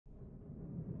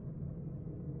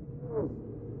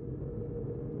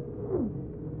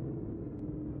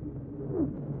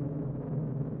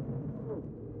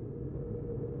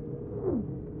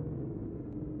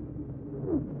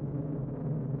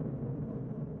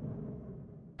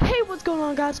what's going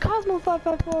on, guys?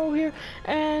 Cosmo554 here,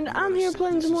 and I'm here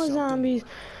playing some more zombies.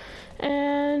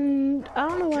 And I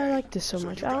don't know why I like this so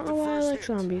much. I don't know why I like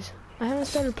zombies. I haven't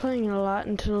started playing it a lot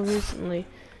until recently,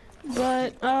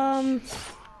 but I'm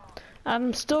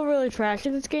still really trash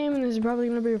at this game, and this is probably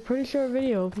gonna be a pretty short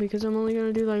video because I'm only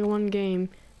gonna do like one game,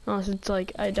 unless it's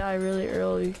like I die really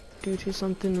early due to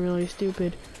something really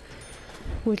stupid,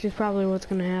 which is probably what's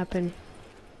gonna happen.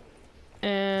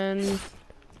 And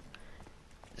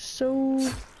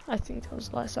so I think that was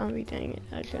the last zombie. Dang it,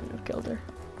 I shouldn't have killed her.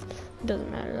 It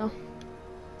doesn't matter though.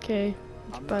 Okay,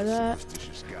 let's buy that.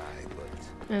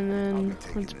 And then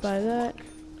let's buy that.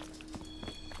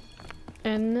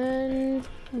 And then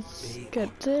let's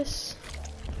get this.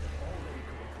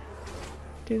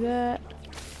 Do that.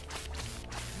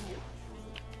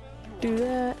 Do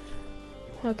that.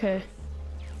 Okay.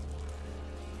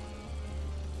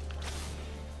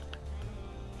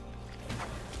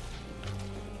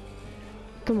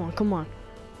 Come on, come on.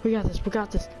 We got this, we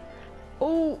got this.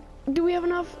 Oh, do we have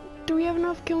enough? Do we have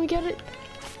enough? Can we get it?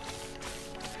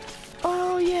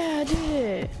 Oh yeah, I did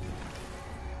it.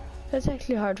 That's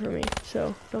actually hard for me,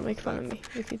 so don't make fun of me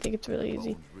if you think it's really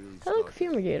easy. Hey, look, a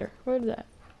fumigator. Where was that?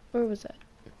 Where was that?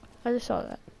 I just saw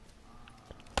that.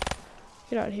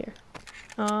 Get out of here.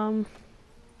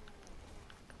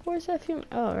 Where's that fum?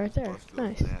 Oh, right there.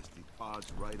 Nice.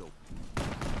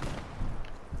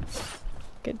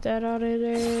 Get that out of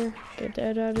there. Get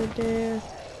that out of there.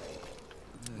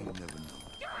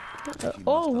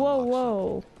 Oh, whoa,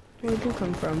 whoa. Where'd you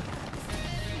come from?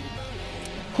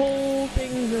 Whole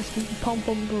thing just pump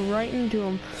right into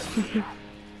him.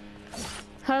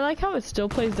 I like how it still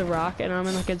plays The Rock and I'm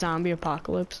in like a zombie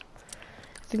apocalypse.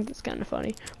 I think that's kind of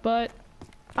funny. But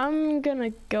I'm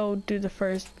gonna go do the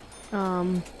first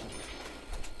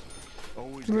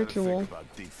ritual.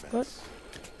 What?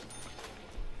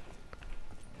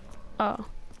 Oh.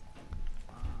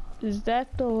 Is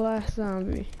that the last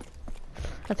zombie?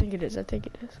 I think it is, I think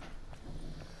it is.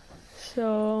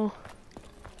 So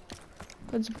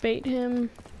let's bait him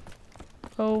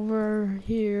over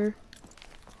here.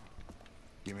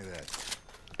 Give me that.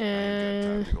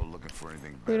 And to go looking for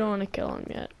anything we don't want to kill him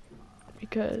yet.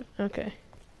 Because, okay.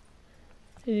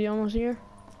 Is he almost here?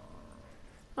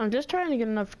 I'm just trying to get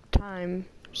enough time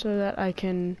so that I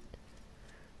can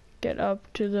get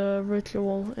up to the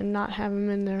ritual and not have him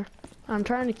in there. I'm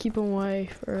trying to keep him away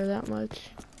for that much.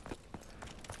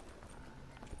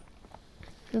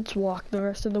 Let's walk the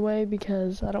rest of the way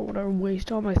because I don't want to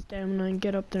waste all my stamina and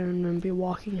get up there and then be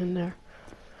walking in there.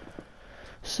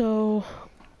 So,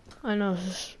 I know this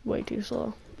is way too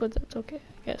slow, but that's okay,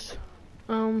 I guess.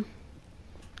 We're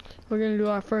gonna do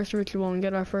our first ritual and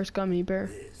get our first gummy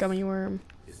worm.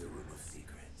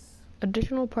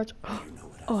 Additional parts.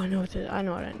 Oh, I know what it is. I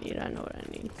know what I need. I know what I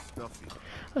need.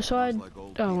 So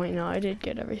oh wait, no, I did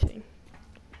get everything.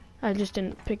 I just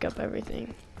didn't pick up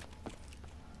everything.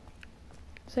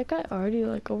 Is that guy already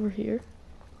like over here?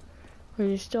 Or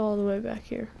is he still all the way back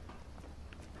here?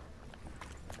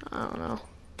 I don't know.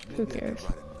 Who cares?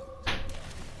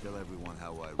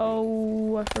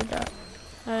 Oh, I forgot.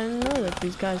 I didn't know that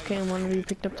these guys came when we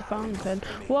picked up the fountain pen.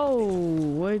 Whoa,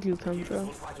 where'd you come from?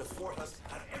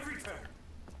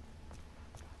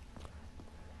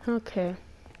 Okay.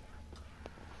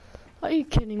 Are you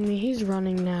kidding me? He's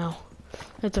running now.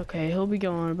 It's okay. He'll be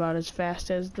going about as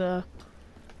fast as the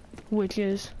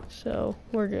witches, so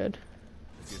we're good.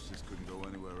 I guess this couldn't go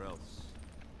anywhere else.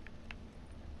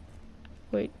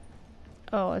 Wait.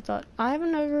 Oh, I thought I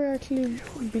haven't ever actually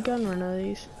begun one of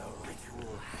these.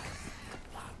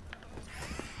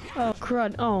 Oh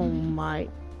crud! Oh my.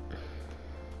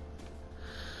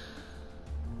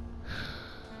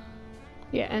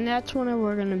 Yeah, and that's whenever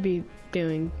we're gonna be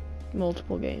doing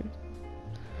multiple games.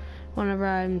 Whenever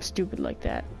I'm stupid like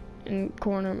that and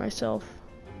corner myself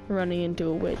running into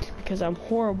a witch because I'm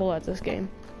horrible at this game.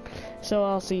 So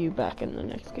I'll see you back in the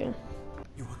next game.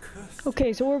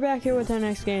 Okay, so we're back here with our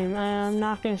next game. I'm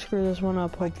not gonna screw this one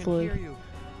up, hopefully.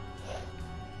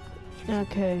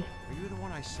 Okay. Are you the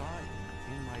one I saw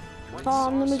in my Oh,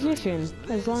 I'm the magician,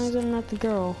 as long as I'm not the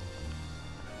girl.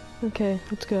 Okay,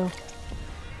 let's go.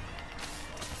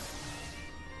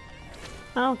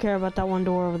 I don't care about that one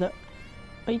door over there.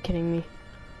 Are you kidding me?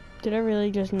 Did I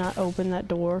really just not open that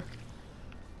door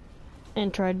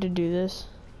and tried to do this?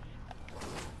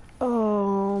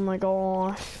 Oh my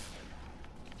gosh.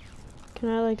 Can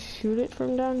I like shoot it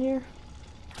from down here?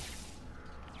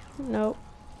 Nope.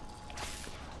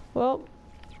 Well.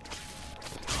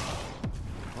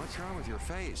 What's wrong with your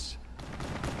face?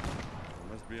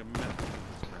 There must be a method.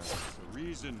 A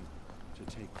reason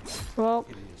to take this. Well,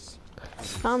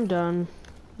 I'm done.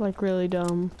 Like really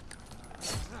dumb.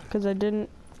 because I didn't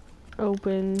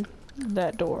open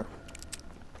that door.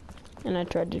 And I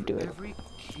tried to do it. Every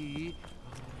key.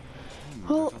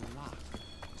 Well,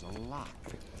 There's a lock.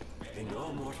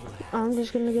 I'm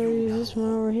just gonna go use this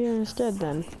one over here instead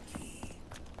then.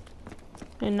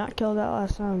 And not kill that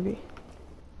last zombie.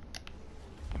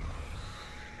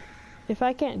 If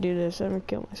I can't do this, I'm gonna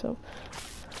kill myself.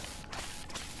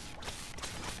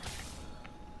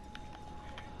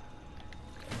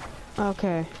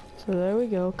 Okay, so there we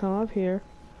go. Come up here.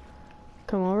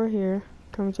 Come over here.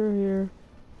 Come through here.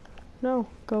 No,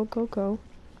 go, go, go.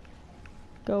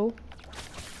 Go.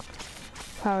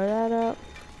 Power that up.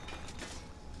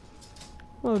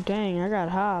 Oh dang, I got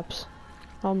hops.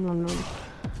 Nom.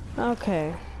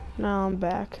 Okay, now I'm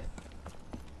back.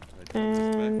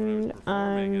 And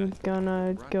I'm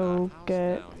gonna go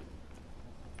get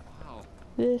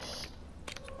this.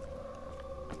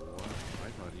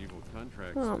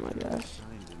 Oh my gosh.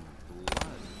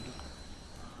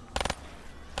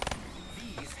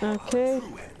 Okay.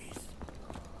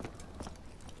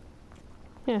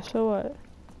 Yeah, so what?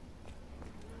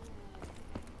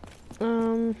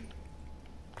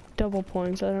 Double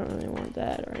points. I don't really want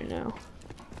that right now.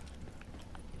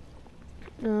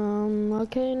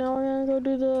 Okay, now we're gonna go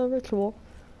do the ritual.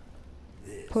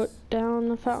 Put down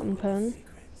the fountain pen.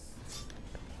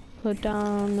 Put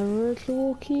down the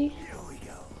ritual key.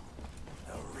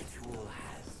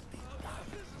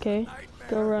 Okay,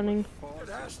 go running.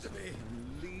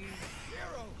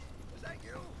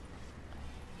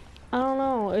 I don't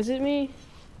know, is it me?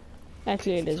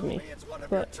 Actually, it is me.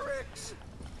 But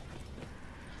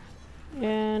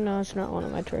yeah, no, it's not one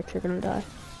of my tricks. You're gonna die.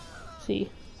 See,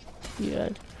 you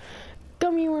died.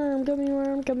 Gummy worm, gummy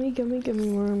worm, gummy worm,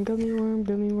 gummy worm,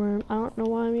 gummy worm. I don't know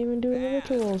why I'm even doing the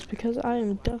rituals, because I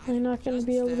am definitely not gonna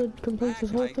be able to complete this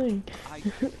whole thing.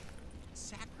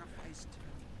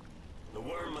 The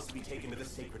worm must be taken to the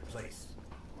sacred place.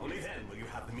 Only then will you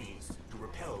have the means to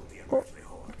repel the unearthly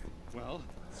horde. Well,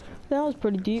 That was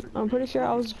pretty deep. I'm pretty sure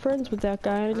I was friends with that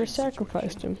guy and I just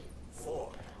sacrificed him.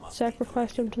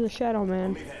 Sacrificed him to the Shadow Man.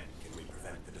 Only then can we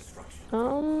prevent the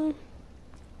destruction.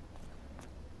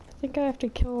 I think I have to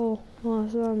kill the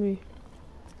last zombie.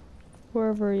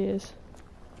 Wherever he is.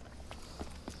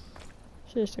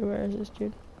 Seriously, where is this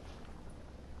dude?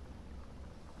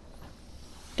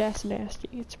 That's nasty.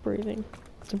 It's breathing.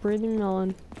 It's a breathing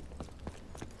melon.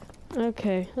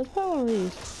 Okay, let's buy one of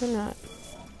these. Or not.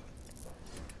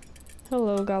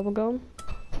 Hello, Gobblegum.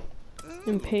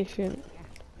 Impatient.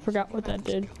 Forgot what that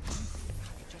did.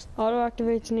 Auto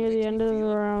activates near the end of the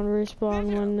round. Respawn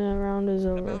when the round is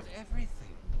over.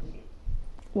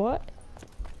 What?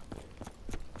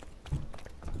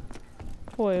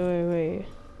 Wait.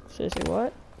 Seriously,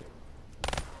 what?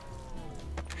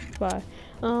 Bye.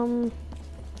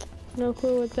 No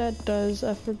clue what that does.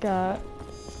 I forgot.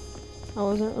 I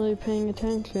wasn't really paying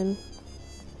attention.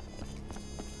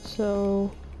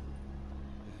 So.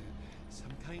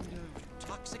 Some kind of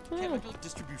toxic chemical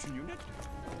distribution unit?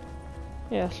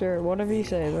 Yeah, sure. Whatever you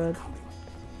say, bud.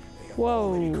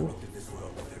 Whoa.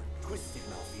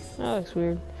 That looks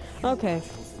weird. Okay.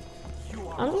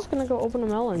 I'm just gonna go open a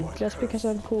melon, just because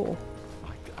I'm cool.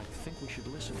 I think we should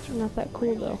listen to Not that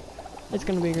cool, though. It's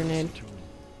gonna be a grenade.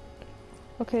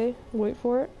 Okay, wait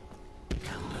for it.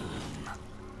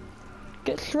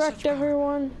 Get wrecked,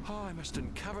 everyone! Oh, I must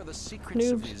uncover the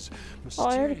secrets of his Noobs. Oh,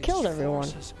 I already mysterious killed everyone.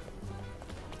 forces.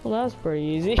 Well, that was pretty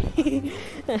easy.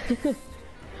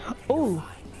 Oh!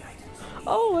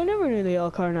 Oh, I never knew the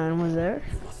LCAR-9 was there.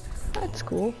 That's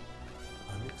cool.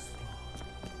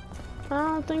 I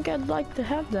don't think I'd like to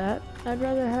have that. I'd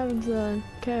rather have the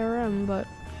KRM, but...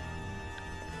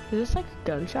 Is this like a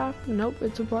gun shop? Nope,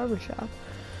 it's a barber shop.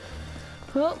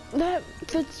 Well, that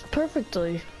fits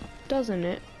perfectly, doesn't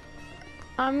it?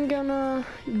 I'm gonna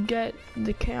get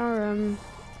the KRM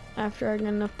after I get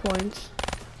enough points.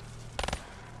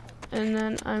 And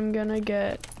then I'm gonna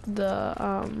get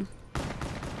the,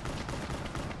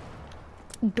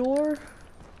 door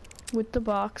with the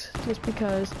box, just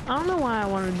because. I don't know why I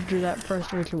wanted to do that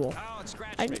first ritual.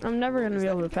 I'm never gonna be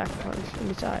able to pack a punch, and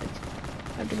besides,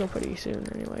 I have to go pretty soon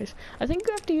anyways. I think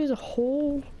you have to use a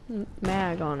whole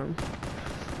mag on them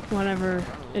whenever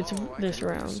it's this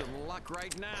round.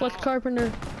 Flex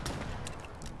Carpenter.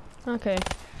 Okay,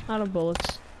 out of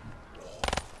bullets.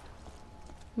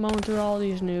 Mowing through all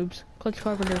these noobs. Clutch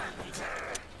Carpenter.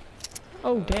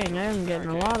 Oh dang, I am getting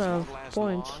a lot of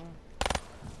points.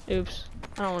 Oops,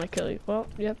 I don't want to kill you. Well,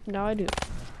 yep, now I do.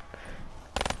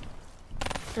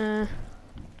 You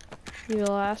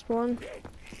the last one?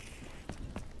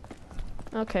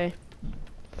 Okay.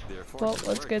 Well,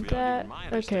 let's get that.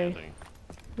 Okay.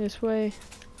 This way.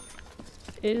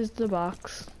 is the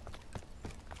box.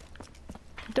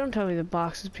 Don't tell me the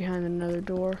box is behind another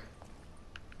door.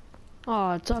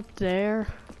 Oh, it's up there.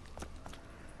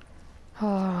 Oh,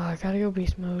 I gotta go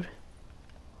beast mode.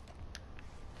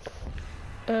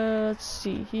 Let's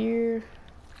see here.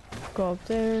 Go up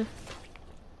there.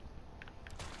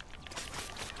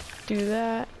 Do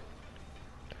that.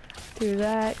 Do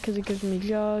that, because it gives me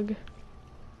jug.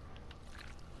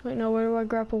 Wait, no, where do I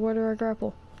grapple? Where do I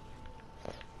grapple?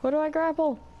 Where do I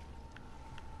grapple?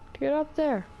 To get up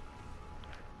there.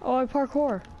 Oh, I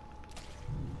parkour.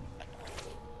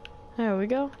 There we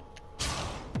go.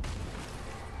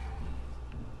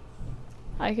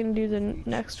 I can do the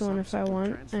next one if I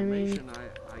want. I mean,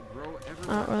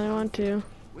 I don't really want to.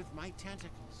 With my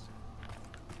tentacles.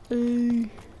 Is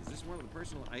this one of the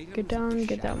personal items Get down, of the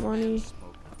get that Shadow money. Man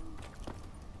spoke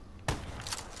of?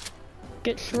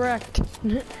 Get Shrek'd.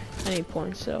 I need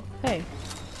points, so hey.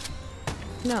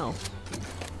 No.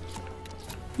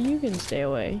 You can stay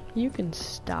away. You can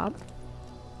stop.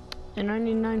 And I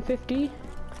need 950.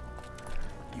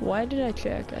 Why did I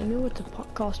check? I knew what the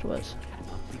cost was.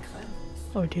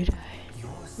 Oh, did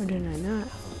I? Or did I not?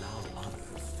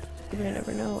 Maybe I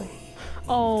never know.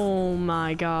 Oh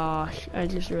my gosh. I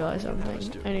just realized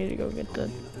something. I need to go get the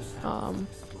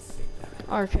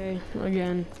RK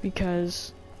again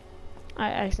because I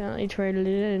accidentally traded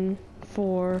it in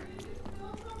for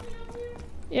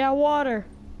water.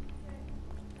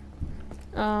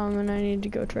 And I need to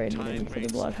go trade it in for the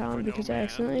Bloodhound because I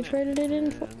accidentally traded it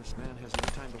in for And this man has no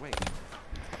time to wait.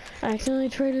 I accidentally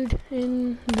traded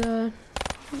in the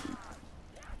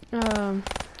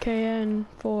KN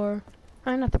for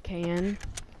not the KN.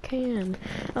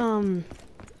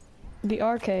 The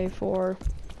RK for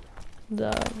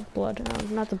the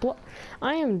Bloodhound. Not the blood.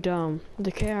 I am dumb.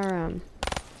 The KRM.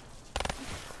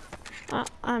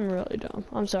 I'm really dumb.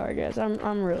 I'm sorry guys.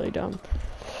 I'm really dumb.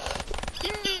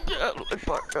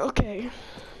 Okay.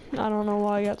 I don't know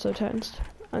why I got so tensed.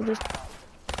 I just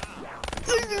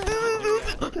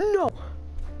no.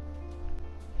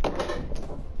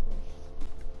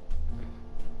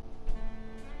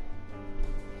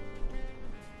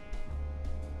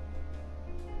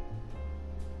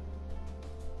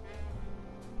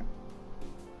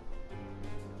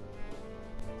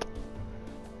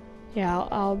 Yeah,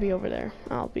 I'll be over there.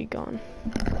 I'll be gone.